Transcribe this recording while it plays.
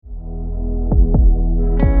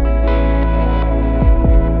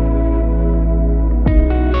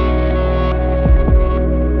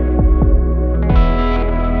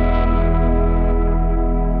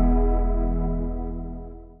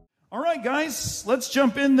guys. Let's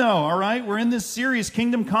jump in, though, all right? We're in this series,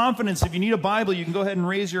 Kingdom Confidence. If you need a Bible, you can go ahead and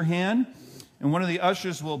raise your hand, and one of the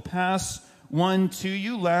ushers will pass one to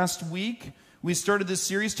you. Last week, we started this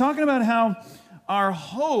series talking about how our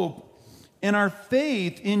hope and our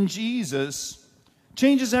faith in Jesus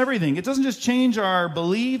changes everything. It doesn't just change our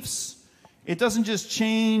beliefs. It doesn't just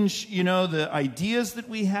change, the ideas that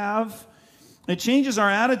we have. It changes our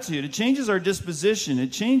attitude. It changes our disposition.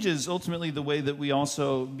 It changes ultimately the way that we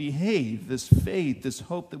also behave, this faith, this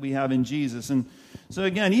hope that we have in Jesus. And so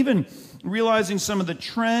again, even realizing some of the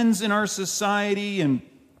trends in our society, and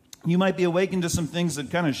you might be awakened to some things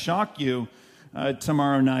that kind of shock you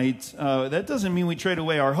tomorrow night. That doesn't mean we trade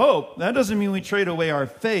away our hope. That doesn't mean we trade away our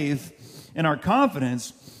faith and our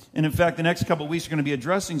confidence. And in fact, the next couple of weeks are going to be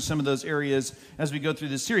addressing some of those areas as we go through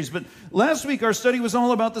this series. But last week, our study was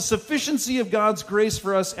all about the sufficiency of God's grace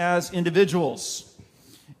for us as individuals.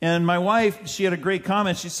 And my wife, she had a great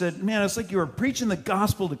comment. She said, man, it's like you were preaching the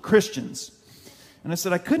gospel to Christians. And I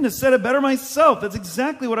said, I couldn't have said it better myself. That's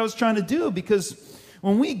exactly what I was trying to do, because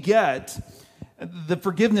when we get the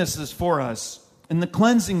forgiveness is for us and the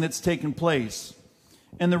cleansing that's taken place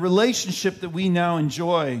and the relationship that we now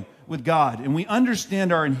enjoy with God, and we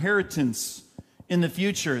understand our inheritance in the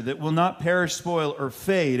future that will not perish, spoil, or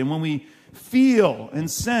fade, and when we feel and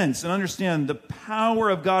sense and understand the power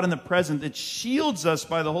of God in the present that shields us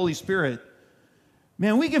by the Holy Spirit,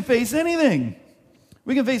 man, we can face anything.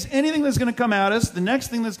 We can face anything that's going to come at us, the next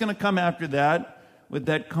thing that's going to come after that, with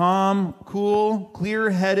that calm, cool,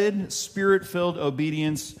 clear-headed, spirit-filled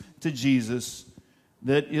obedience to Jesus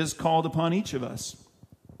that is called upon each of us.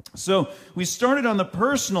 So we started on the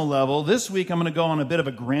personal level. This week I'm going to go on a bit of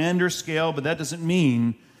a grander scale, but that doesn't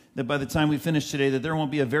mean that by the time we finish today that there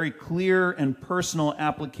won't be a very clear and personal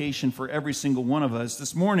application for every single one of us.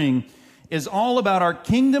 This morning is all about our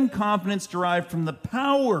kingdom confidence derived from the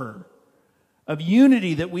power of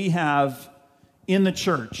unity that we have in the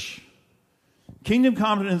church. Kingdom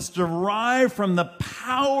confidence derived from the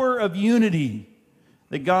power of unity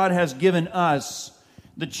that God has given us,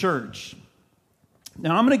 the church.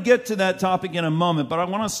 Now, I'm going to get to that topic in a moment, but I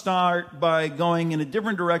want to start by going in a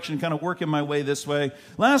different direction, kind of working my way this way.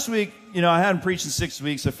 Last week, I hadn't preached in 6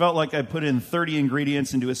 weeks. I felt like I put in 30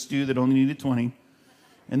 ingredients into a stew that only needed 20.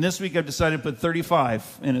 And this week, I've decided to put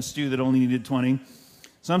 35 in a stew that only needed 20.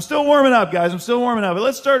 So I'm still warming up, guys. I'm still warming up. But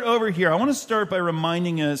let's start over here. I want to start by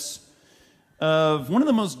reminding us of one of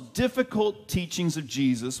the most difficult teachings of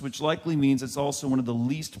Jesus, which likely means it's also one of the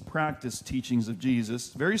least practiced teachings of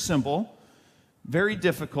Jesus. Very simple. Very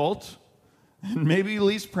difficult, and maybe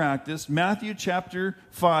least practiced. Matthew chapter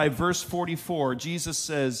 5, verse 44, Jesus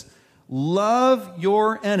says, love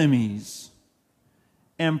your enemies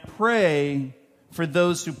and pray for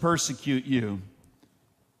those who persecute you.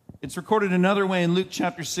 It's recorded another way in Luke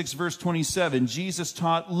chapter 6, verse 27. Jesus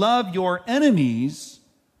taught, love your enemies,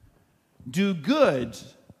 do good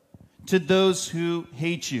to those who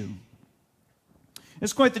hate you.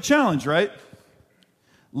 It's quite the challenge, right?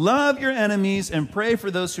 Love your enemies and pray for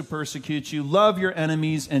those who persecute you. Love your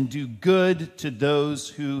enemies and do good to those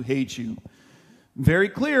who hate you. Very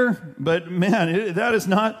clear, but man, that is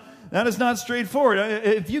not straightforward.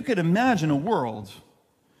 If you could imagine a world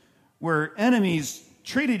where enemies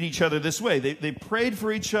treated each other this way, they prayed for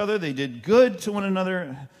each other, they did good to one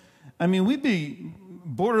another. I mean, we'd be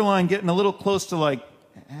borderline getting a little close to like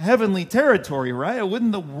heavenly territory, right?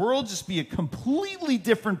 Wouldn't the world just be a completely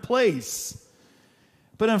different place?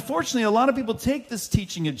 But unfortunately, a lot of people take this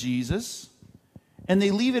teaching of Jesus and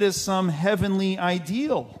they leave it as some heavenly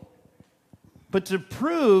ideal. But to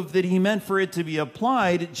prove that he meant for it to be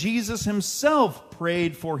applied, Jesus himself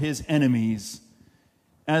prayed for his enemies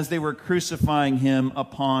as they were crucifying him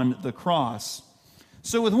upon the cross.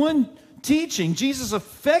 So with one teaching, Jesus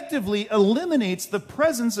effectively eliminates the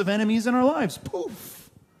presence of enemies in our lives.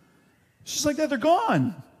 Poof! It's just like that, they're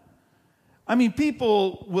gone. I mean,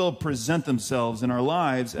 people will present themselves in our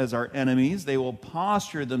lives as our enemies. They will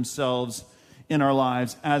posture themselves in our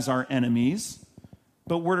lives as our enemies.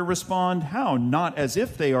 But we're to respond how? Not as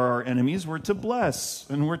if they are our enemies. We're to bless,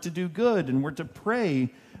 and we're to do good, and we're to pray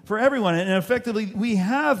for everyone. And effectively, we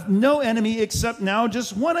have no enemy except now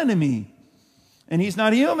just one enemy. And he's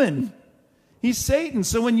not human. He's Satan.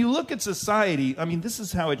 So when you look at society, I mean, this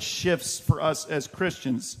is how it shifts for us as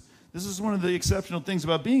Christians. This is one of the exceptional things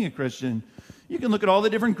about being a Christian. You can look at all the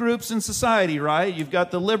different groups in society, right? You've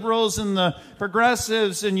got the liberals and the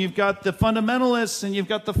progressives, and you've got the fundamentalists, and you've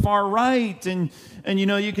got the far right, and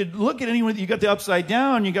you could look at anyone. You got the upside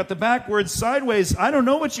down, you got the backwards, sideways. I don't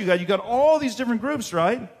know what you got. You got all these different groups,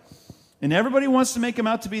 right? And everybody wants to make them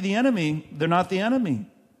out to be the enemy. They're not the enemy.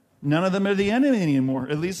 None of them are the enemy anymore,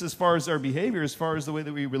 at least as far as our behavior, as far as the way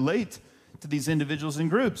that we relate to these individuals and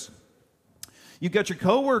groups. You've got your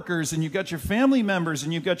coworkers, and you've got your family members,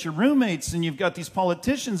 and you've got your roommates, and you've got these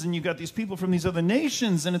politicians, and you've got these people from these other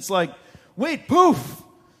nations, and it's like, wait, poof,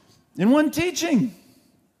 in one teaching.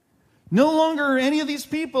 No longer are any of these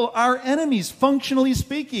people our enemies, functionally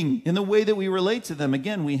speaking, in the way that we relate to them.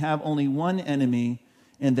 Again, we have only one enemy,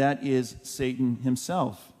 and that is Satan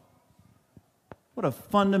himself. What a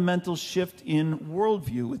fundamental shift in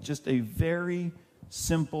worldview with just a very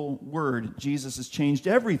simple word. Jesus has changed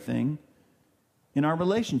everything in our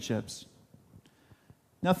relationships.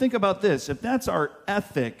 Now think about this. If that's our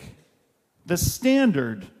ethic, the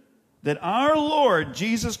standard that our Lord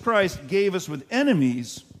Jesus Christ gave us with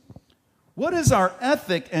enemies, what is our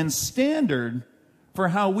ethic and standard for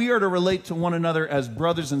how we are to relate to one another as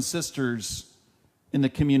brothers and sisters in the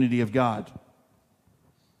community of God?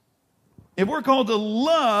 If we're called to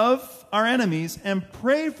love our enemies and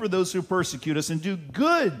pray for those who persecute us and do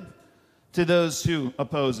good to those who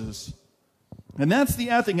oppose us, and that's the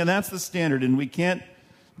ethic and that's the standard, and we can't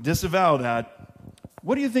disavow that,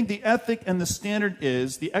 what do you think the ethic and the standard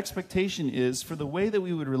is, the expectation is, for the way that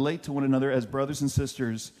we would relate to one another as brothers and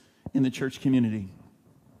sisters in the church community?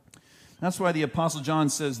 That's why the Apostle John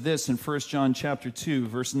says this in 1 John chapter 2,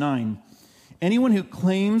 verse 9. Anyone who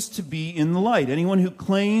claims to be in the light, anyone who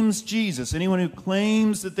claims Jesus, anyone who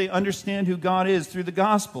claims that they understand who God is through the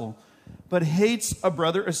gospel, but hates a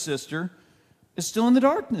brother or sister, is still in the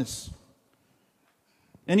darkness.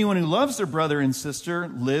 Anyone who loves their brother and sister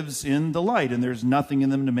lives in the light, and there's nothing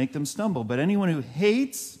in them to make them stumble. But anyone who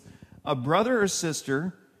hates a brother or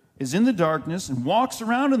sister is in the darkness and walks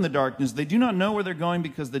around in the darkness. They do not know where they're going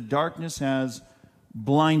because the darkness has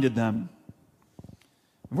blinded them.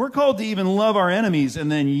 We're called to even love our enemies, and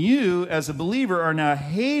then you, as a believer, are now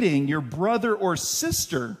hating your brother or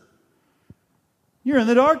sister. You're in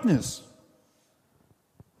the darkness.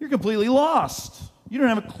 You're completely lost. You don't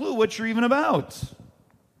have a clue what you're even about.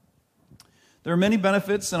 There are many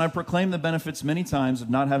benefits, and I proclaim the benefits many times of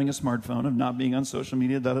not having a smartphone, of not being on social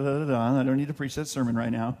media, I don't need to preach that sermon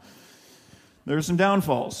right now. There are some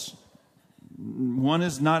downfalls. One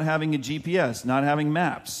is not having a GPS, not having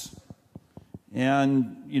maps.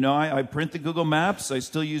 And, I print the Google Maps. I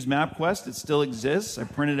still use MapQuest. It still exists. I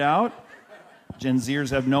print it out. Gen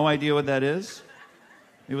Zers have no idea what that is.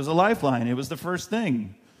 It was a lifeline. It was the first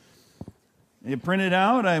thing. You print it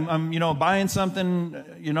out. I'm buying something,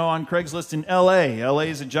 on Craigslist in L.A. L.A.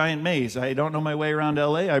 is a giant maze. I don't know my way around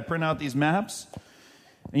L.A. I print out these maps.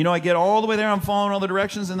 And, I get all the way there. I'm following all the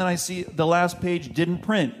directions, and then I see the last page didn't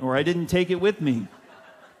print, or I didn't take it with me.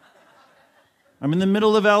 I'm in the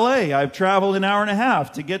middle of L.A. I've traveled an hour and a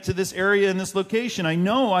half to get to this area and this location. I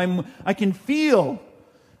know I can feel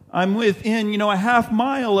I'm within, a half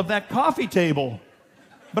mile of that coffee table.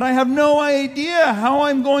 But I have no idea how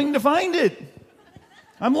I'm going to find it.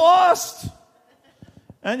 I'm lost.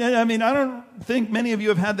 And I don't think many of you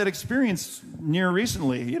have had that experience near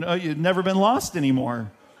recently. You've never been lost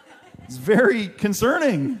anymore. It's very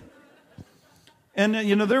concerning. And,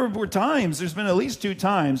 there were times, there's been at least 2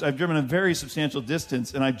 times, I've driven a very substantial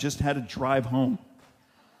distance, and I've just had to drive home.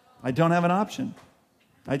 I don't have an option.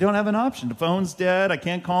 The phone's dead. I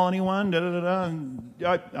can't call anyone.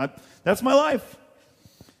 That's my life.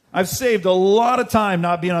 I've saved a lot of time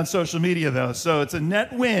not being on social media, though, so it's a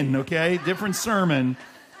net win, okay? Different sermon.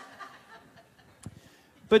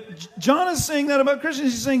 But John is saying that about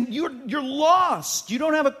Christians. He's saying, you're lost. You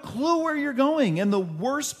don't have a clue where you're going. And the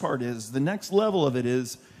worst part is, the next level of it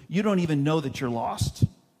is, you don't even know that you're lost.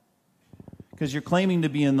 Because you're claiming to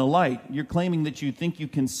be in the light. You're claiming that you think you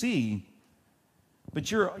can see. But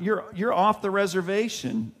you're off the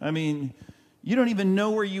reservation. You don't even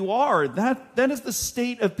know where you are. That is the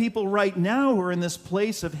state of people right now who are in this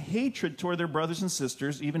place of hatred toward their brothers and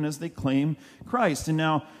sisters, even as they claim Christ. And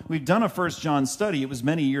now, we've done a 1 John study. It was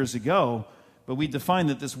many years ago. But we defined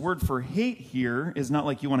that this word for hate here is not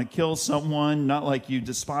like you want to kill someone, not like you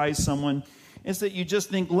despise someone. It's that you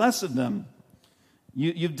just think less of them.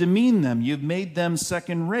 You've demeaned them. You've made them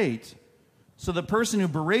second rate. So the person who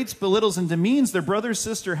berates, belittles, and demeans their brother or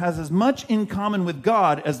sister has as much in common with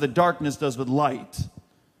God as the darkness does with light.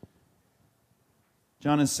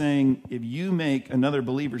 John is saying, if you make another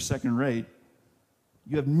believer second rate,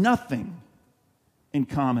 you have nothing in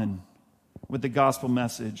common with the gospel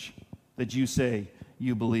message that you say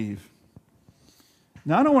you believe.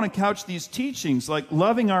 Now, I don't want to couch these teachings like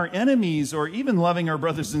loving our enemies or even loving our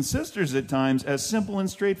brothers and sisters at times as simple and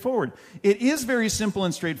straightforward. It is very simple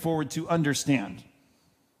and straightforward to understand.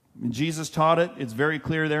 Jesus taught it. It's very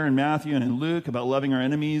clear there in Matthew and in Luke about loving our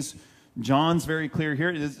enemies, John's very clear here.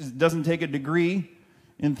 It doesn't take a degree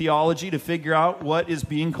in theology to figure out what is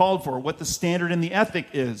being called for, what the standard and the ethic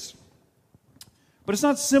is. But it's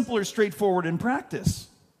not simple or straightforward in practice.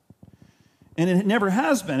 And it never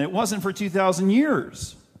has been. It wasn't for 2,000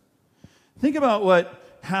 years. Think about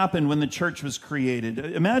what happened when the church was created.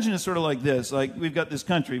 Imagine it's sort of like this. Like, we've got this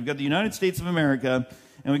country. We've got the United States of America,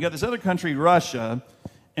 and we've got this other country, Russia,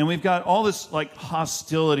 and we've got all this like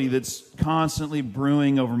hostility that's constantly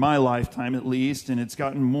brewing over my lifetime at least, and it's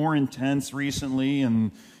gotten more intense recently,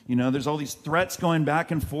 and there's all these threats going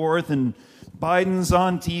back and forth, and Biden's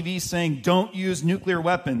on TV saying, don't use nuclear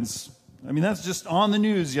weapons. I mean, that's just on the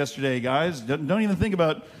news yesterday, guys. Don't even think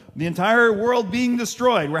about the entire world being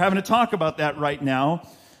destroyed. We're having to talk about that right now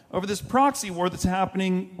over this proxy war that's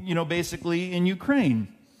happening, basically in Ukraine.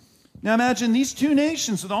 Now imagine these two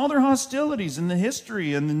nations with all their hostilities and the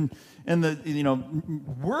history and the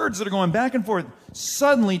words that are going back and forth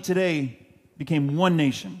suddenly today became one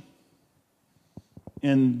nation.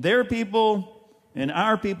 And their people and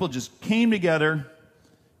our people just came together,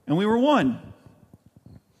 and we were one.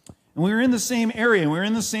 And we were in the same area, and we were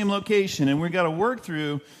in the same location, and we've got to work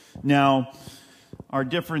through now our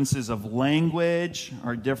differences of language,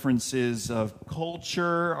 our differences of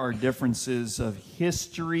culture, our differences of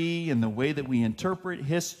history and the way that we interpret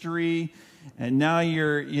history. And now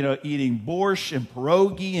you're, eating borscht and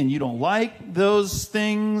pierogi, and you don't like those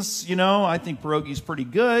things. I think pierogi's pretty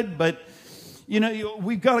good, but,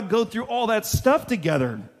 we've got to go through all that stuff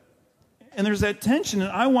together. And there's that tension. And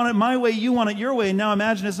I want it my way, you want it your way. Now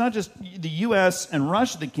imagine it's not just the U.S. and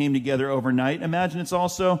Russia that came together overnight. Imagine it's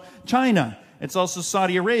also China. It's also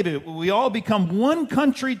Saudi Arabia. We all become one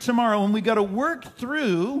country tomorrow, and we've got to work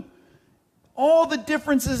through all the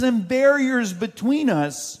differences and barriers between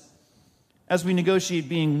us as we negotiate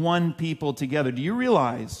being one people together. Do you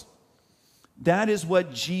realize that is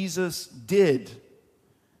what Jesus did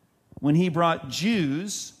when he brought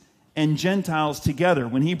Jews and Gentiles together?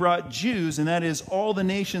 When he brought Jews, and that is all the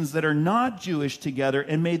nations that are not Jewish, together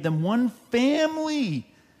and made them one family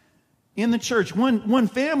in the church. One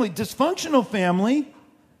family, dysfunctional family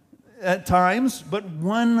at times, but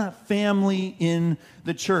one family in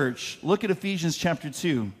the church. Look at Ephesians chapter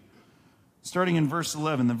 2, starting in verse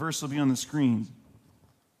 11. The verse will be on the screen.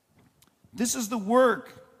 This is the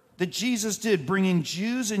work that Jesus did, bringing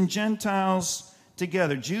Jews and Gentiles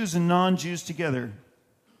together, Jews and non-Jews together.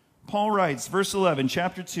 Paul writes, verse 11,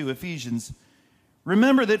 chapter 2, Ephesians,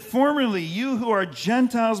 remember that formerly you who are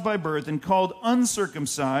Gentiles by birth and called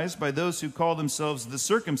uncircumcised by those who call themselves the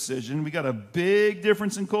circumcision. We got a big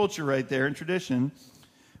difference in culture right there, in tradition,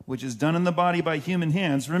 which is done in the body by human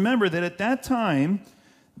hands. Remember that at that time,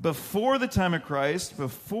 before the time of Christ,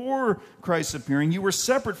 before Christ's appearing, you were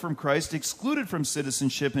separate from Christ, excluded from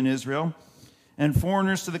citizenship in Israel, and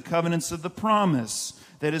foreigners to the covenants of the promise.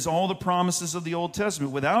 That is, all the promises of the Old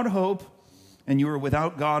Testament, without hope, and you were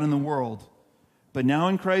without God in the world. But now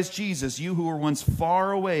in Christ Jesus, you who were once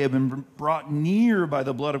far away have been brought near by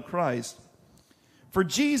the blood of Christ. For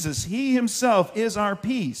Jesus, he himself is our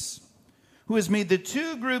peace, who has made the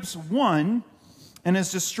two groups one and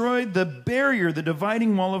has destroyed the barrier, the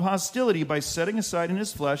dividing wall of hostility, by setting aside in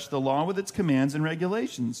his flesh the law with its commands and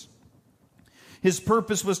regulations. His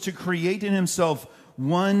purpose was to create in himself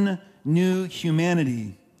one new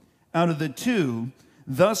humanity out of the two,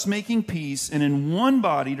 thus making peace, and in one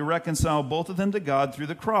body to reconcile both of them to God through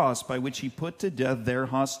the cross, by which he put to death their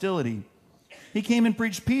hostility. He came and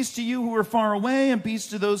preached peace to you who were far away and peace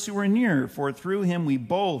to those who were near, for through him we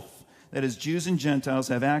both, that is, Jews and Gentiles,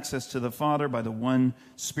 have access to the Father by the one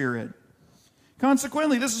Spirit.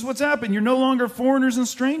 Consequently, this is what's happened. You're no longer foreigners and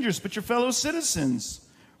strangers, but you're fellow citizens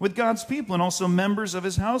with God's people and also members of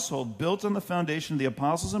his household, built on the foundation of the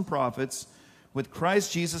apostles and prophets, with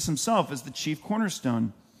Christ Jesus himself as the chief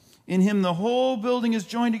cornerstone. In him the whole building is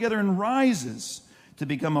joined together and rises to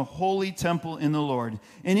become a holy temple in the Lord.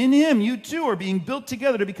 And in him you too are being built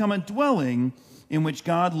together to become a dwelling in which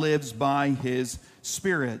God lives by his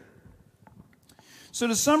Spirit. So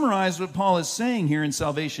to summarize what Paul is saying here in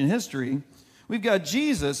salvation history, we've got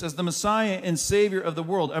Jesus as the Messiah and Savior of the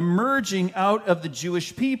world, emerging out of the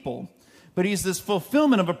Jewish people. But he's this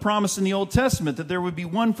fulfillment of a promise in the Old Testament that there would be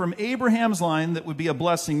one from Abraham's line that would be a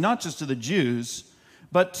blessing not just to the Jews,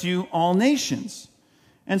 but to all nations.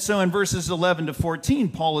 And so in verses 11 to 14,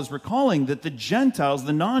 Paul is recalling that the Gentiles,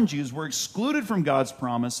 the non-Jews, were excluded from God's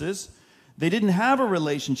promises. They didn't have a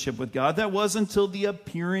relationship with God. That was until the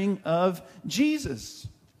appearing of Jesus.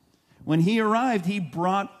 When he arrived, he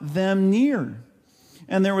brought them near.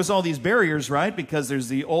 And there was all these barriers, right? Because there's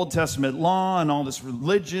the Old Testament law and all this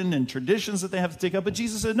religion and traditions that they have to take up. But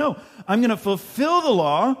Jesus said, no, I'm going to fulfill the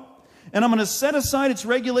law, And I'm going to set aside its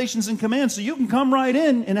regulations and commands so you can come right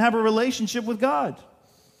in and have a relationship with God.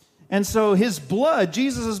 And so his blood,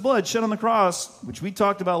 Jesus' blood shed on the cross, which we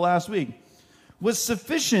talked about last week, was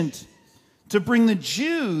sufficient to bring the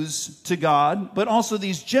Jews to God, but also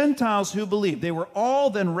these Gentiles who believed. They were all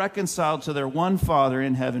then reconciled to their one Father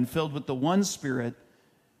in heaven, filled with the one Spirit,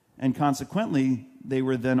 and consequently, they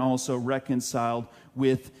were then also reconciled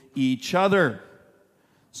with each other.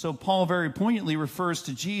 So Paul very poignantly refers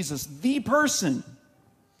to Jesus, the person,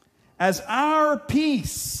 as our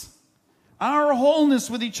peace, our wholeness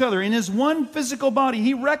with each other. In his one physical body,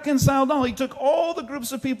 he reconciled all. He took all the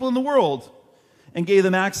groups of people in the world and gave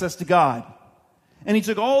them access to God. And he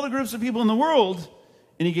took all the groups of people in the world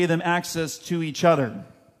and he gave them access to each other.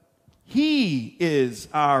 He is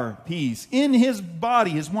our peace. In his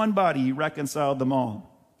body, his one body, he reconciled them all.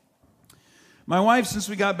 My wife, since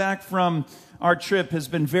we got back from our trip, has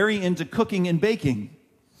been very into cooking and baking.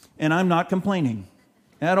 And I'm not complaining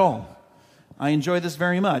at all. I enjoy this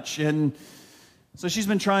very much. And so she's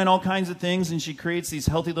been trying all kinds of things, and she creates these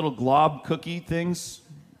healthy little glob cookie things.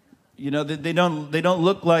 You know, they don't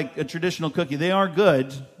look like a traditional cookie. They are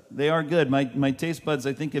good. They are good. My taste buds,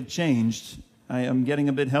 I think, have changed. I am getting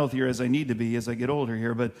a bit healthier as I need to be as I get older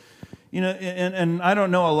here. But, you know, and I don't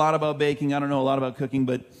know a lot about baking. I don't know a lot about cooking.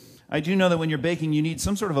 But I do know that when you're baking, you need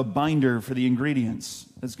some sort of a binder for the ingredients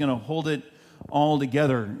that's going to hold it all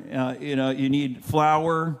together. You know, you need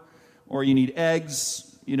flour or you need eggs.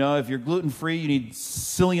 You know, if you're gluten-free, you need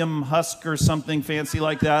psyllium husk or something fancy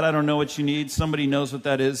like that. I don't know what you need. Somebody knows what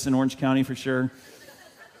that is in Orange County for sure.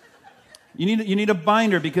 You need a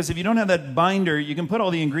binder, because if you don't have that binder, you can put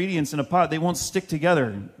all the ingredients in a pot. They won't stick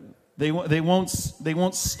together. They won't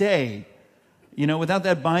stay. You know, without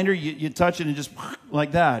that binder, you touch it and just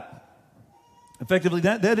like that. Effectively,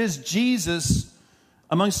 that is Jesus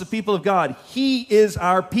amongst the people of God. He is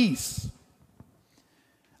our peace.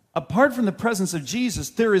 Apart from the presence of Jesus,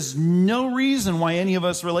 there is no reason why any of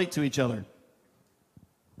us relate to each other.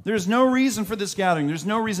 There's no reason for this gathering. There's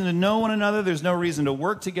no reason to know one another. There's no reason to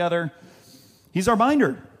work together. He's our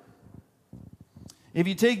binder. If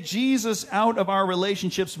you take Jesus out of our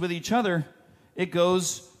relationships with each other, it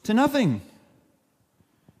goes to nothing.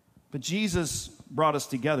 But Jesus brought us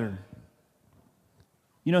together.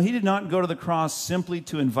 You know, he did not go to the cross simply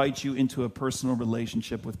to invite you into a personal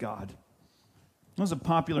relationship with God. It was a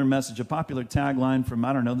popular message, a popular tagline from,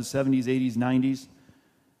 I don't know, the 70s, 80s, 90s.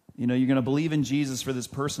 You know, you're going to believe in Jesus for this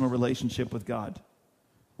personal relationship with God.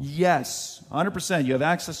 Yes, 100%. You have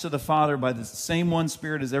access to the Father by the same one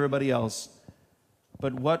Spirit as everybody else.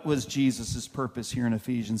 But what was Jesus' purpose here in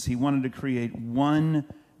Ephesians? He wanted to create one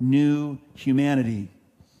new humanity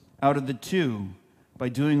out of the two by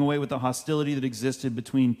doing away with the hostility that existed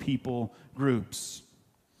between people groups.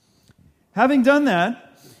 Having done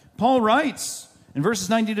that, Paul writes in verses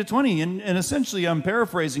 19 to 20, and essentially I'm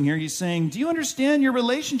paraphrasing here, he's saying, do you understand your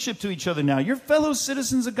relationship to each other now? You're fellow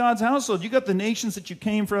citizens of God's household. You got the nations that you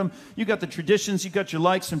came from, you got the traditions, you got your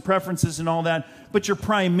likes and preferences and all that, but you're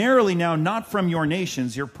primarily now not from your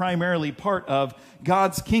nations. You're primarily part of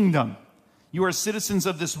God's kingdom. You are citizens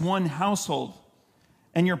of this one household.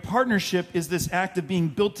 And your partnership is this act of being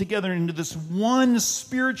built together into this one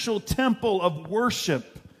spiritual temple of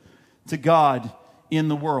worship to God in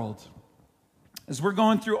the world. As we're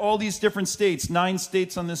going through all these different states, 9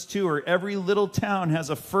 states on this tour, every little town has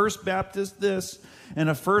a First Baptist this, and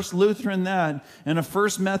a First Lutheran that, and a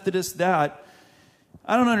First Methodist that.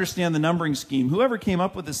 I don't understand the numbering scheme. Whoever came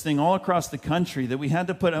up with this thing all across the country that we had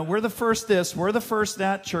to put, we're the first this, we're the first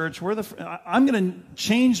that church, I'm going to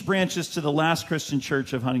change branches to the Last Christian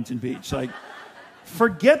Church of Huntington Beach. Like,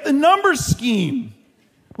 forget the number scheme.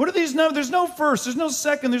 What are these numbers? There's no first, there's no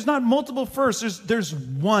second, there's not multiple firsts, there's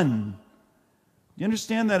one. You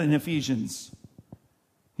understand that in Ephesians?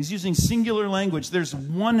 He's using singular language. There's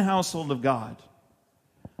one household of God.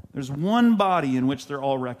 There's one body in which they're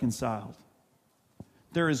all reconciled.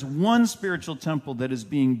 There is one spiritual temple that is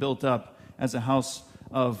being built up as a house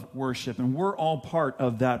of worship. And we're all part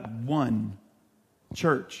of that one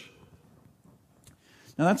church.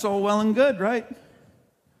 Now that's all well and good, right?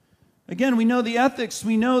 Again, we know the ethics.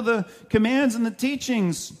 We know the commands and the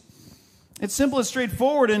teachings. It's simple and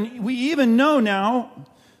straightforward, and we even know now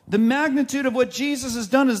the magnitude of what Jesus has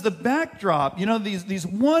done is the backdrop. You know, these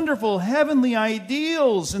wonderful heavenly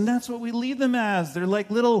ideals, and that's what we leave them as. They're like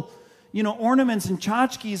little, you know, ornaments and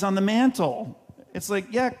tchotchkes on the mantle. It's like,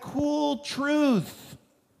 yeah, cool truth.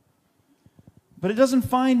 But it doesn't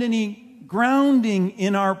find any grounding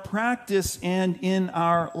in our practice and in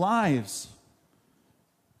our lives.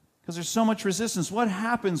 because there's so much resistance. What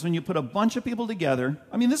happens when you put a bunch of people together?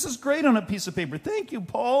 I mean, this is great on a piece of paper. Thank you,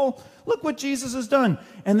 Paul. Look what Jesus has done.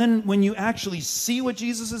 And then when you actually see what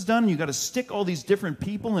Jesus has done, you got to stick all these different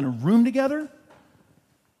people in a room together.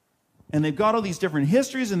 And they've got all these different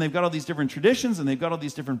histories, and they've got all these different traditions, and they've got all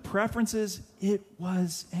these different preferences. It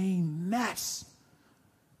was a mess.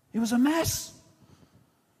 It was a mess.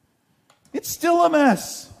 It's still a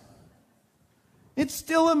mess. It's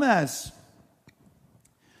still a mess.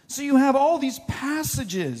 So you have all these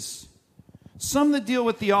passages, some that deal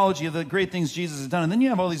with theology of the great things Jesus has done, and then you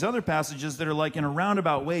have all these other passages that are like in a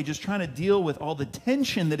roundabout way just trying to deal with all the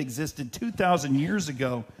tension that existed 2,000 years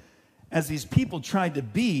ago as these people tried to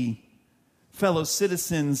be fellow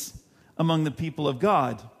citizens among the people of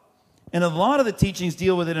God. And a lot of the teachings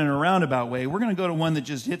deal with it in a roundabout way. We're going to go to one that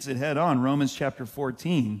just hits it head on, Romans chapter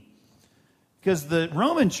 14. Because the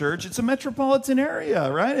Roman church, it's a metropolitan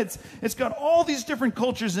area, right? It's got all these different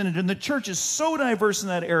cultures in it, and the church is so diverse in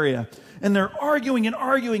that area. And they're arguing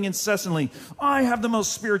incessantly. I have the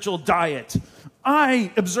most spiritual diet.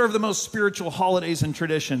 I observe the most spiritual holidays and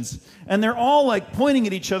traditions. And they're all like pointing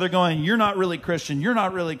at each other going, you're not really Christian. You're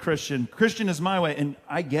not really Christian. Christian is my way. And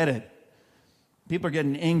I get it. People are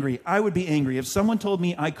getting angry. I would be angry if someone told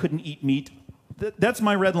me I couldn't eat meat. That's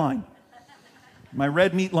my red line. My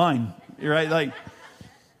red meat line. Right? Like,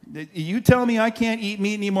 you tell me I can't eat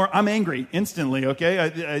meat anymore, I'm angry instantly,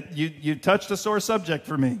 okay? You touched a sore subject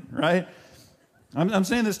for me, right? I'm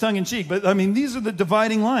saying this tongue in cheek, but I mean, these are the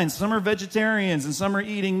dividing lines. Some are vegetarians, and some are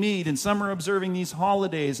eating meat, and some are observing these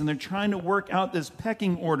holidays, and they're trying to work out this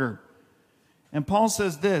pecking order. And Paul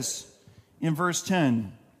says this in verse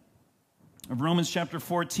 10 of Romans chapter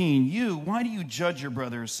 14, why do you judge your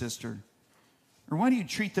brother or sister? Or why do you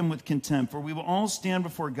treat them with contempt? For we will all stand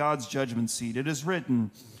before God's judgment seat. It is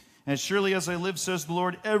written, as surely as I live, says the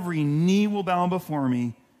Lord, every knee will bow before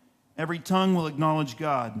me, every tongue will acknowledge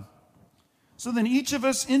God. So then each of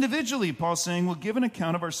us individually, Paul's saying, will give an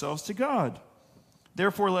account of ourselves to God.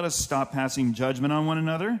 Therefore, let us stop passing judgment on one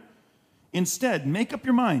another. Instead, make up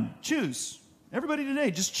your mind. Choose. Everybody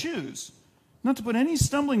today, just choose not to put any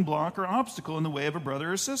stumbling block or obstacle in the way of a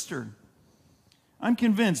brother or sister. I'm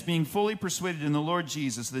convinced, being fully persuaded in the Lord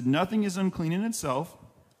Jesus, that nothing is unclean in itself,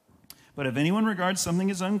 but if anyone regards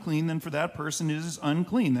something as unclean, then for that person it is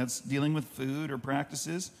unclean. That's dealing with food or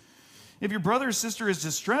practices. If your brother or sister is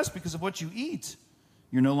distressed because of what you eat,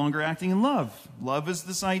 you're no longer acting in love. Love is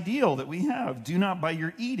this ideal that we have. Do not by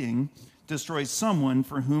your eating destroy someone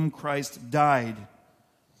for whom Christ died.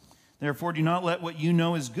 Therefore, do not let what you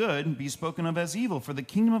know is good be spoken of as evil, for the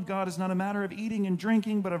kingdom of God is not a matter of eating and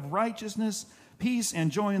drinking, but of righteousness, peace, and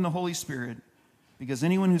joy in the Holy Spirit, because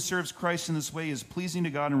anyone who serves Christ in this way is pleasing to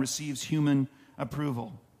God and receives human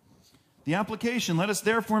approval. The application, let us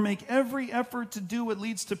therefore make every effort to do what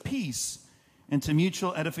leads to peace and to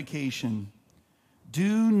mutual edification.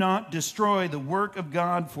 Do not destroy the work of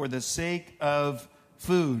God for the sake of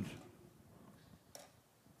food.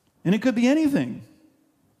 And it could be anything.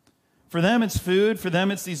 For them, it's food. For them,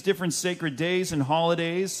 it's these different sacred days and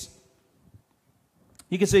holidays.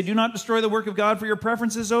 You can say, do not destroy the work of God for your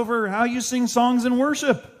preferences over how you sing songs in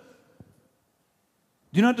worship.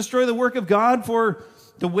 Do not destroy the work of God for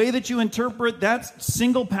the way that you interpret that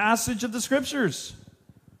single passage of the Scriptures.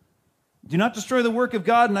 Do not destroy the work of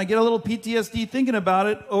God, and I get a little PTSD thinking about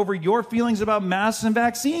it, over your feelings about masks and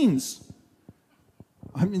vaccines.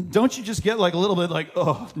 I mean, don't you just get like a little bit like,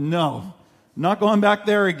 oh, no, not going back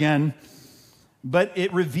there again. But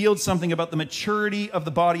it revealed something about the maturity of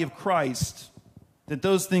the body of Christ, that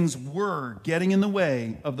those things were getting in the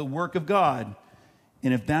way of the work of God.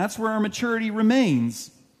 And if that's where our maturity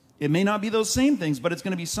remains, it may not be those same things, but it's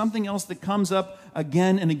going to be something else that comes up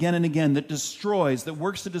again and again and again, that destroys, that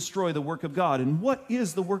works to destroy the work of God. And what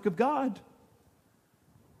is the work of God?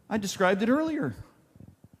 I described it earlier.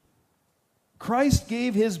 Christ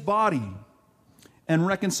gave his body and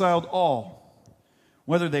reconciled all,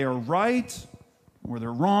 whether they are right or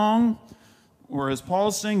they're wrong, or as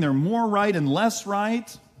Paul's saying, they're more right and less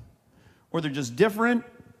right, or they're just different.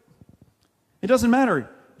 It doesn't matter.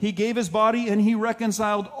 He gave his body and he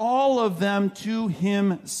reconciled all of them to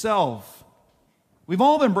himself. We've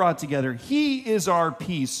all been brought together. He is our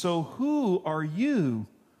peace. So who are you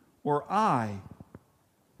or I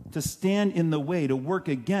to stand in the way, to work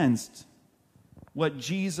against what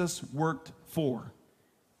Jesus worked for?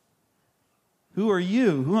 Who are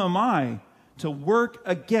you? Who am I to work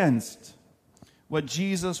against what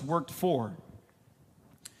Jesus worked for?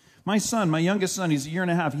 My son, my youngest son, he's 1.5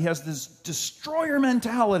 years. He has this destroyer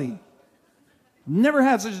mentality. Never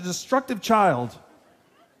had such a destructive child.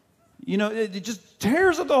 it just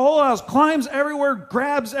tears up the whole house, climbs everywhere,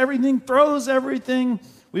 grabs everything, throws everything.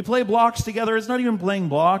 We play blocks together. It's not even playing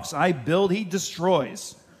blocks. I build, he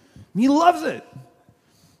destroys. He loves it.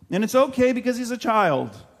 And it's okay because he's a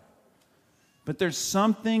child. But there's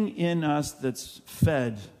something in us that's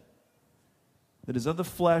fed, that is of the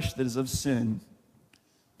flesh, that is of sin,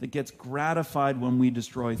 that gets gratified when we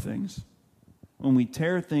destroy things. When we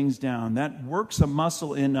tear things down, that works a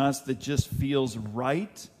muscle in us that just feels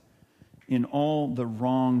right in all the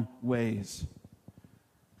wrong ways.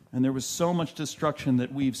 And there was so much destruction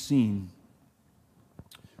that we've seen.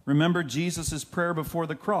 Remember Jesus' prayer before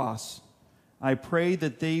the cross. I pray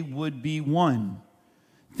that they would be one.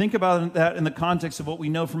 Think about that in the context of what we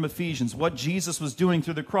know from Ephesians, what Jesus was doing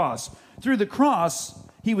through the cross. Through the cross,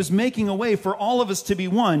 he was making a way for all of us to be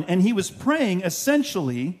one, and he was praying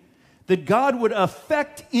essentially that God would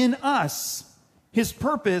effect in us his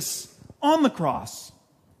purpose on the cross.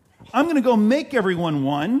 I'm going to go make everyone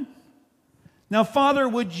one. Now, Father,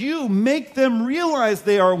 would you make them realize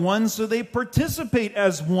they are one so they participate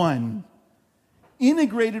as one,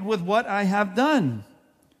 integrated with what I have done?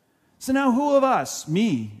 So now who of us,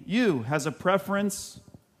 me, you, has a preference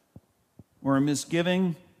or a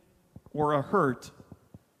misgiving or a hurt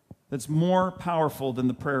that's more powerful than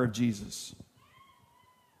the prayer of Jesus?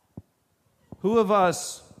 Who of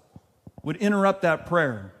us would interrupt that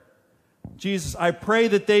prayer? Jesus, I pray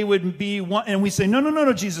that they would be one. And we say,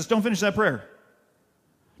 no, Jesus, don't finish that prayer.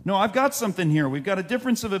 No, I've got something here. We've got a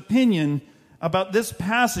difference of opinion about this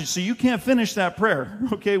passage, so you can't finish that prayer.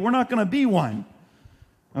 Okay, we're not going to be one.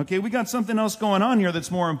 Okay, we got something else going on here that's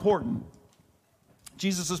more important.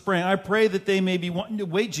 Jesus is praying, I pray that they may be one.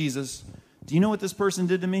 Wait, Jesus, do you know what this person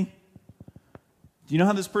did to me? Do you know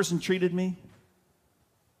how this person treated me?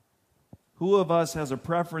 Who of us has a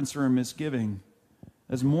preference or a misgiving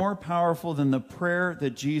that's more powerful than the prayer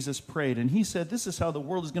that Jesus prayed? And he said, this is how the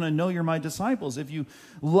world is going to know you're my disciples, if you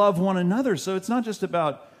love one another. So it's not just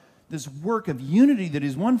about this work of unity that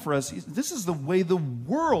he's won for us. This is the way the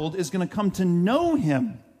world is going to come to know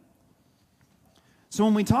him. So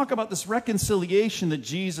when we talk about this reconciliation that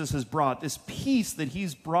Jesus has brought, this peace that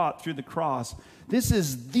he's brought through the cross, this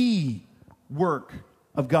is the work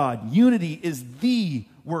of God. Unity is the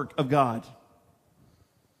work of God.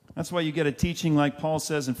 That's why you get a teaching like Paul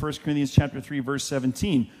says in 1 Corinthians chapter 3, verse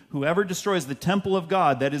 17. Whoever destroys the temple of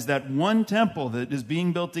God, that is that one temple that is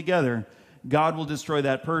being built together, God will destroy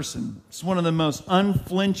that person. It's one of the most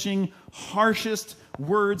unflinching, harshest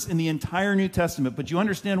words in the entire New Testament. But you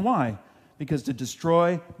understand why? Because to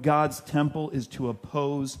destroy God's temple is to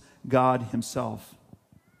oppose God himself.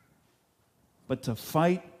 But to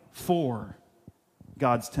fight for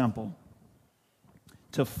God's temple,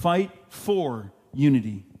 to fight for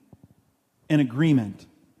unity and agreement,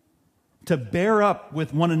 to bear up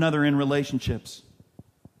with one another in relationships,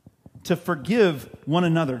 to forgive one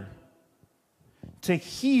another, to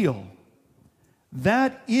heal,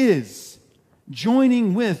 that is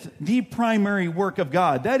joining with the primary work of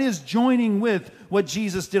God. That is joining with what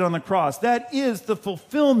Jesus did on the cross. That is the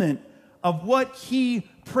fulfillment of what he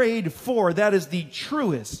prayed for. That is the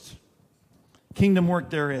truest kingdom work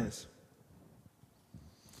there is.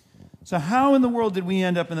 So how in the world did we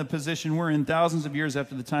end up in the position we're in thousands of years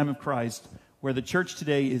after the time of Christ, where the church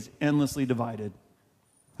today is endlessly divided?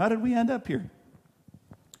 How did we end up here?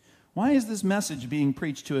 Why is this message being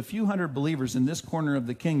preached to a few hundred believers in this corner of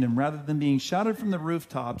the kingdom rather than being shouted from the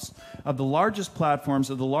rooftops of the largest platforms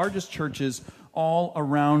of the largest churches all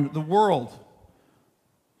around the world?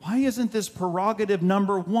 Why isn't this prerogative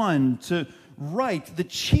number one to right the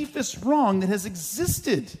chiefest wrong that has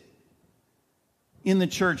existed in the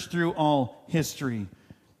church through all history?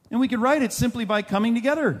 And we could right it simply by coming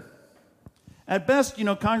together. At best,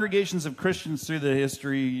 congregations of Christians through the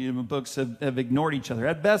history books have ignored each other.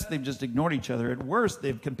 At best, they've just ignored each other. At worst,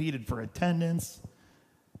 they've competed for attendance.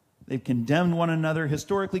 They've condemned one another.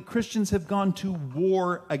 Historically, Christians have gone to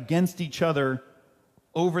war against each other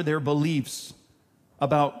over their beliefs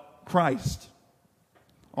about Christ.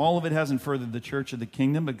 All of it hasn't furthered the church of the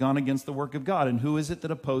kingdom, but gone against the work of God. And who is it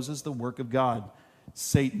that opposes the work of God?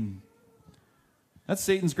 Satan. That's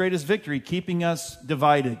Satan's greatest victory, keeping us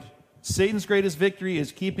divided. Satan's greatest victory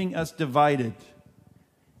is keeping us divided.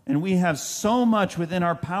 And we have so much within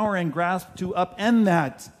our power and grasp to upend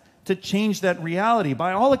that, to change that reality.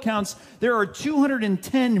 By all accounts, there are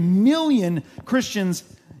 210 million Christians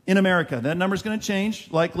in America. That number's going to change,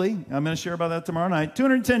 likely. I'm going to share about that tomorrow night.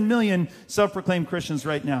 210 million self-proclaimed Christians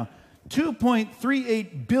right now.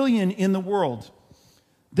 2.38 billion in the world.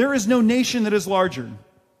 There is no nation that is larger.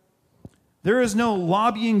 There is no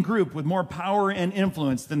lobbying group with more power and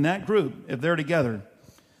influence than that group if they're together.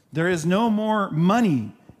 There is no more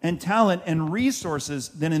money and talent and resources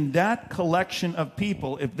than in that collection of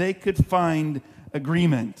people if they could find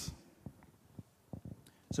agreement.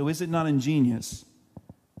 So is it not ingenious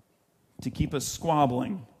to keep us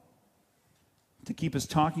squabbling, to keep us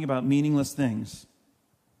talking about meaningless things,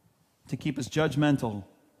 to keep us judgmental,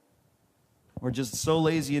 or just so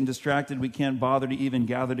lazy and distracted we can't bother to even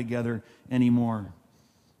gather together anymore,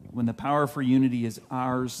 when the power for unity is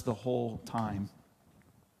ours the whole time?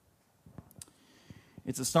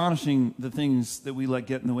 It's astonishing the things that we let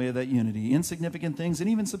get in the way of that unity, insignificant things and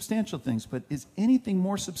even substantial things. But is anything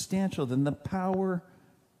more substantial than the power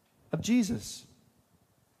of Jesus?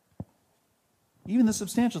 Even the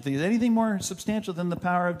substantial things. Is anything more substantial than the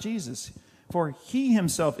power of Jesus? For he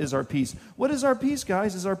himself is our peace. What is our peace,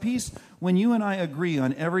 guys? Is our peace when you and I agree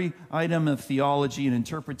on every item of theology and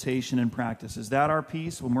interpretation and practice? Is that our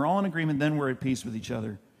peace? When we're all in agreement, then we're at peace with each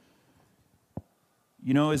other.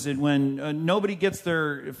 You know, is it when nobody gets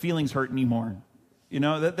their feelings hurt anymore? You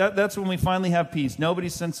know, that's when we finally have peace.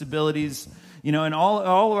 Nobody's sensibilities, you know, and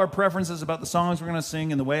all of our preferences about the songs we're going to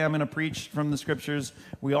sing and the way I'm going to preach from the scriptures,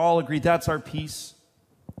 we all agree that's our peace.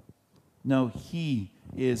 No, he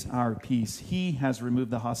is our peace. He has removed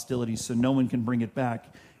the hostility so no one can bring it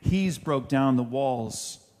back. He's broke down the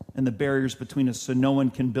walls and the barriers between us so no one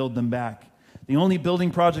can build them back. The only building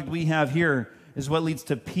project we have here is what leads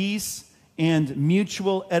to peace and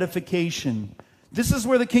mutual edification. This is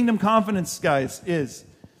where the kingdom confidence, guys, is.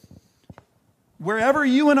 Wherever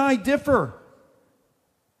you and I differ,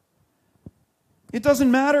 it doesn't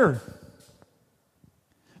matter.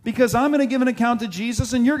 Because I'm going to give an account to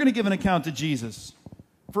Jesus and you're going to give an account to Jesus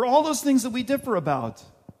for all those things that we differ about.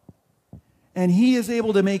 And he is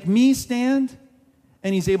able to make me stand,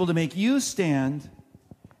 and he's able to make you stand,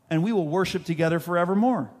 and we will worship together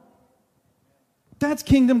forevermore. That's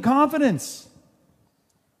kingdom confidence.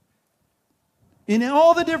 In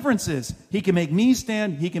all the differences, he can make me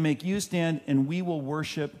stand, he can make you stand, and we will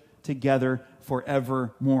worship together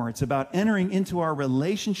forevermore. It's about entering into our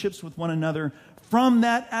relationships with one another from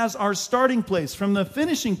that as our starting place, from the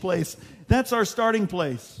finishing place. That's our starting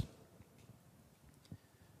place.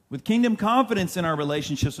 With kingdom confidence in our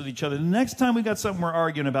relationships with each other, the next time we got something we're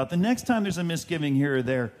arguing about, the next time there's a misgiving here or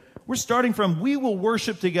there, we're starting from we will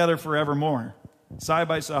worship together forevermore. Side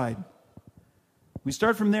by side. We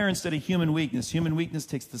start from there instead of human weakness. Human weakness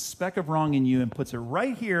takes the speck of wrong in you and puts it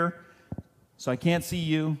right here so I can't see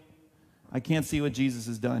you. I can't see what Jesus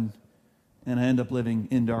has done. And I end up living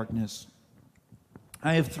in darkness.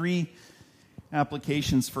 I have 3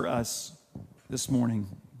 applications for us this morning.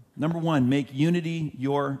 Number 1, make unity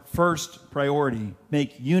your first priority.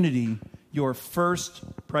 Make unity your first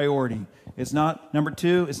priority. It's not number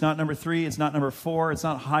 2, it's not number 3, it's not number 4, it's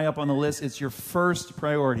not high up on the list, it's your first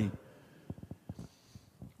priority.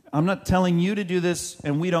 I'm not telling you to do this,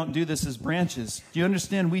 and we don't do this as branches. Do you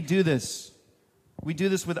understand? We do this. We do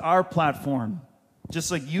this with our platform,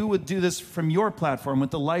 just like you would do this from your platform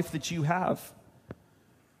with the life that you have.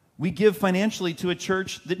 We give financially to a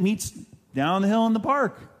church that meets down the hill in the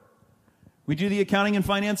park. We do the accounting and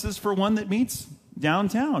finances for one that meets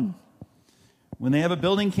downtown. When they have a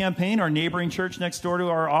building campaign, our neighboring church next door to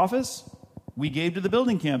our office, we gave to the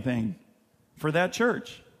building campaign for that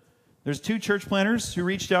church. There's 2 church planters who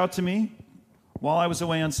reached out to me while I was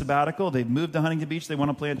away on sabbatical. They've moved to Huntington Beach. They want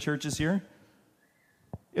to plant churches here.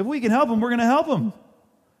 If we can help them, we're going to help them.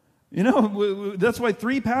 You know, that's why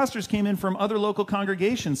 3 pastors came in from other local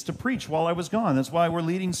congregations to preach while I was gone. That's why we're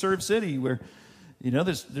leading Serve City, where, you know,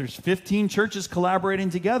 there's 15 churches collaborating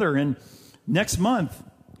together. And next month,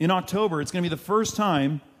 in October, it's going to be the first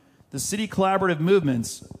time the city collaborative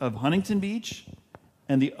movements of Huntington Beach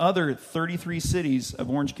and the other 33 cities of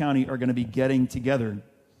Orange County are going to be getting together.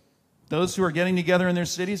 Those who are getting together in their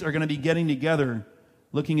cities are going to be getting together,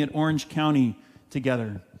 looking at Orange County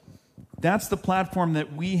together. That's the platform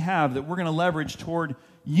that we have that we're going to leverage toward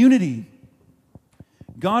unity.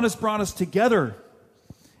 God has brought us together.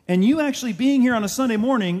 And you actually being here on a Sunday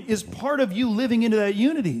morning is part of you living into that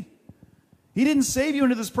unity. He didn't save you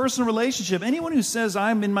into this personal relationship. Anyone who says,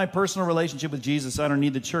 I'm in my personal relationship with Jesus, I don't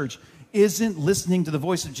need the church, isn't listening to the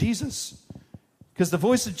voice of Jesus. Because the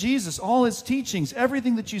voice of Jesus, all his teachings,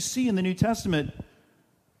 everything that you see in the New Testament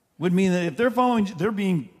would mean that if they're following, they're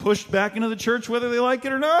being pushed back into the church whether they like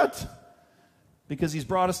it or not. Because he's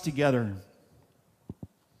brought us together.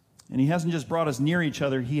 And he hasn't just brought us near each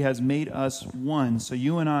other, he has made us one. So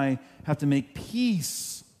you and I have to make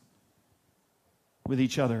peace with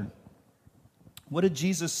each other. What did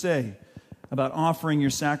Jesus say? about offering your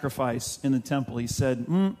sacrifice in the temple. He said,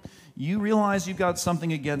 you realize you've got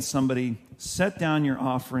something against somebody, set down your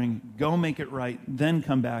offering, go make it right, then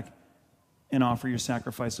come back and offer your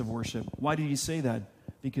sacrifice of worship. Why did he say that?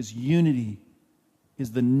 Because unity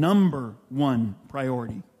is the number one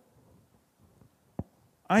priority.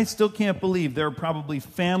 I still can't believe there are probably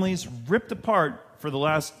families ripped apart for the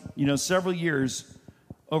last, several years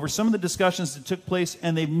over some of the discussions that took place,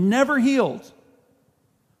 and they've never healed.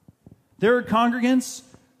 There are congregants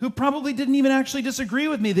who probably didn't even actually disagree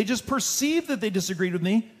with me. They just perceived that they disagreed with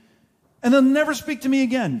me, and they'll never speak to me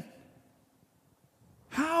again.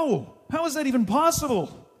 How? How is that even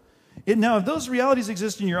possible? Now, if those realities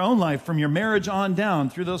exist in your own life, from your marriage on down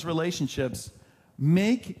through those relationships,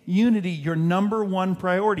 make unity your number one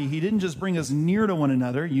priority. He didn't just bring us near to one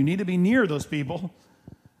another. You need to be near those people.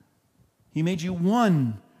 He made you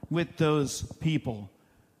one with those people.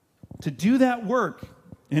 To do that work,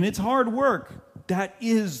 and it's hard work, that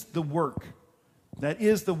is the work. That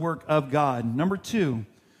is the work of God. Number two,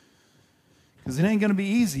 because it ain't going to be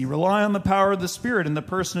easy, rely on the power of the Spirit and the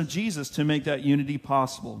person of Jesus to make that unity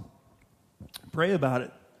possible. Pray about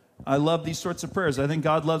it. I love these sorts of prayers. I think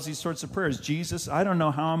God loves these sorts of prayers. Jesus, I don't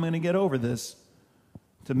know how I'm going to get over this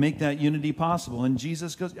to make that unity possible. And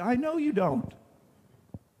Jesus goes, I know you don't.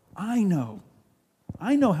 I know.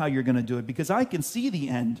 I know how you're going to do it because I can see the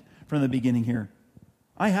end from the beginning here.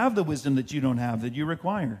 I have the wisdom that you don't have, that you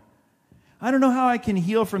require. I don't know how I can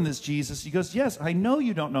heal from this, Jesus. He goes, yes, I know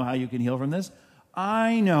you don't know how you can heal from this.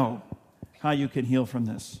 I know how you can heal from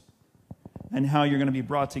this and how you're going to be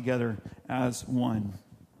brought together as one.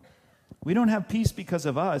 We don't have peace because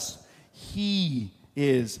of us. He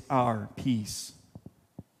is our peace.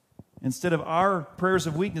 Instead of our prayers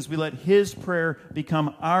of weakness, we let his prayer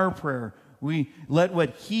become our prayer. We let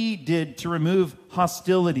what he did to remove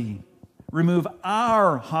hostility, remove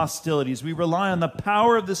our hostilities. We rely on the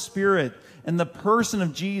power of the Spirit and the person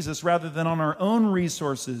of Jesus rather than on our own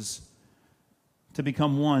resources to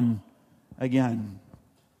become one again.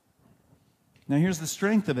 Now here's the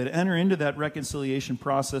strength of it. Enter into that reconciliation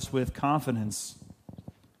process with confidence.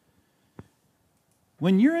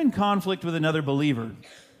 When you're in conflict with another believer,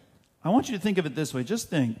 I want you to think of it this way. Just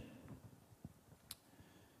think.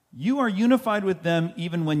 You are unified with them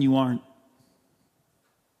even when you aren't.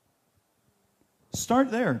 Start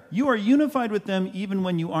there. You are unified with them even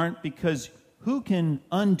when you aren't, because who can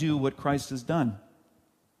undo what Christ has done?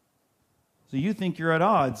 So you think you're at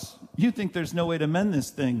odds. You think there's no way to mend this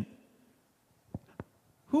thing.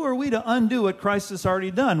 Who are we to undo what Christ has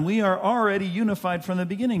already done? We are already unified from the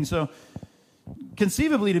beginning. So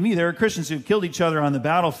conceivably to me, there are Christians who've killed each other on the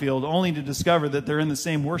battlefield only to discover that they're in the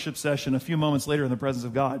same worship session a few moments later in the presence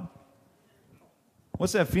of God.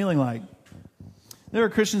 What's that feeling like? There are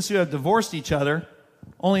Christians who have divorced each other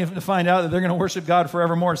only to find out that they're going to worship God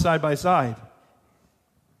forevermore side by side.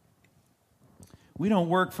 We don't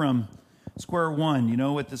work from square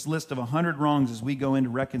one, with this list of 100 wrongs as we go into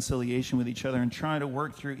reconciliation with each other and try to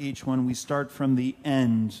work through each one. We start from the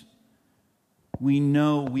end. We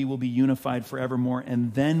know we will be unified forevermore,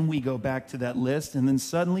 and then we go back to that list, and then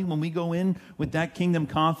suddenly when we go in with that kingdom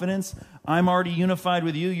confidence, I'm already unified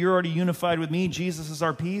with you, you're already unified with me, Jesus is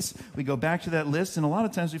our peace. We go back to that list, and a lot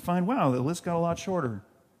of times we find, wow, the list got a lot shorter.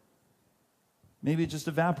 Maybe it just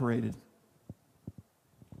evaporated.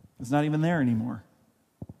 It's not even there anymore.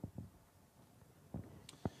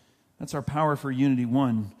 That's our power for unity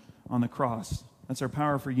won on the cross. That's our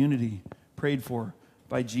power for unity prayed for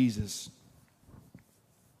by Jesus.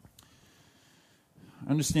 I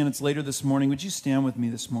understand it's later this morning. Would you stand with me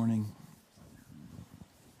this morning?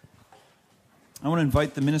 I want to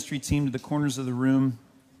invite the ministry team to the corners of the room.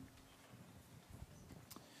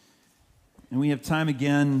 And we have time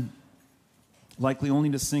again, likely only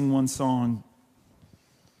to sing one song.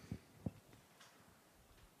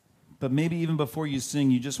 But maybe even before you sing,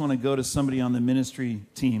 you just want to go to somebody on the ministry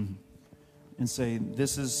team and say,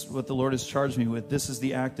 this is what the Lord has charged me with. This is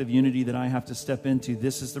the act of unity that I have to step into.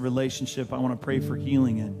 This is the relationship I want to pray for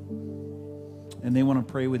healing in. And they want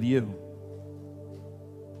to pray with you.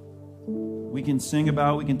 We can sing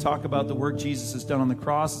about, we can talk about the work Jesus has done on the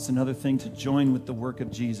cross. It's another thing to join with the work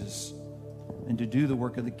of Jesus and to do the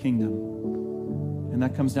work of the kingdom. And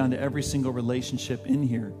that comes down to every single relationship in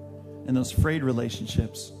here and those frayed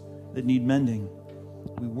relationships that need mending.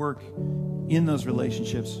 We work in those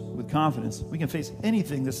relationships with confidence. We can face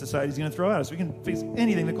anything this society is going to throw at us. We can face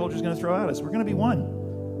anything the culture is going to throw at us. We're going to be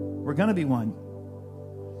one. We're going to be one.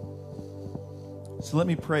 So let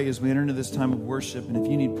me pray as we enter into this time of worship. And if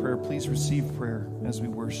you need prayer, please receive prayer as we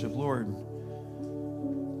worship. Lord,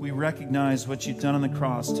 We recognize what you've done on the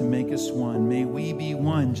cross to make us one. May we be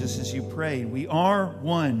one, just as you prayed. We are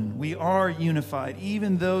one. We are unified.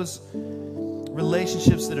 Even those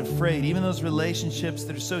relationships that have frayed, even those relationships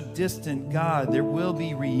that are so distant, God, there will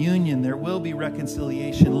be reunion. There will be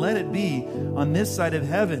reconciliation. Let it be on this side of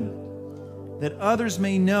heaven, that others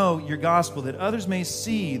may know your gospel, that others may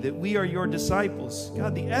see that we are your disciples.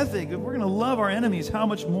 God, the ethic, if we're going to love our enemies, how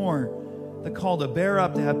much more the call to bear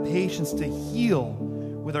up, to have patience, to heal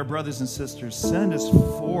with our brothers and sisters. Send us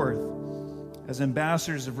forth as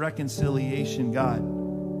ambassadors of reconciliation, God.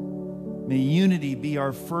 May unity be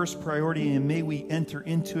our first priority, and may we enter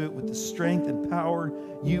into it with the strength and power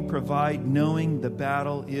you provide, knowing the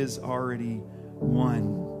battle is already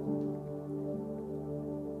won.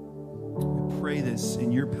 We pray this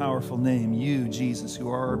in your powerful name, you, Jesus, who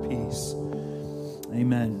are our peace.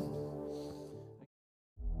 Amen.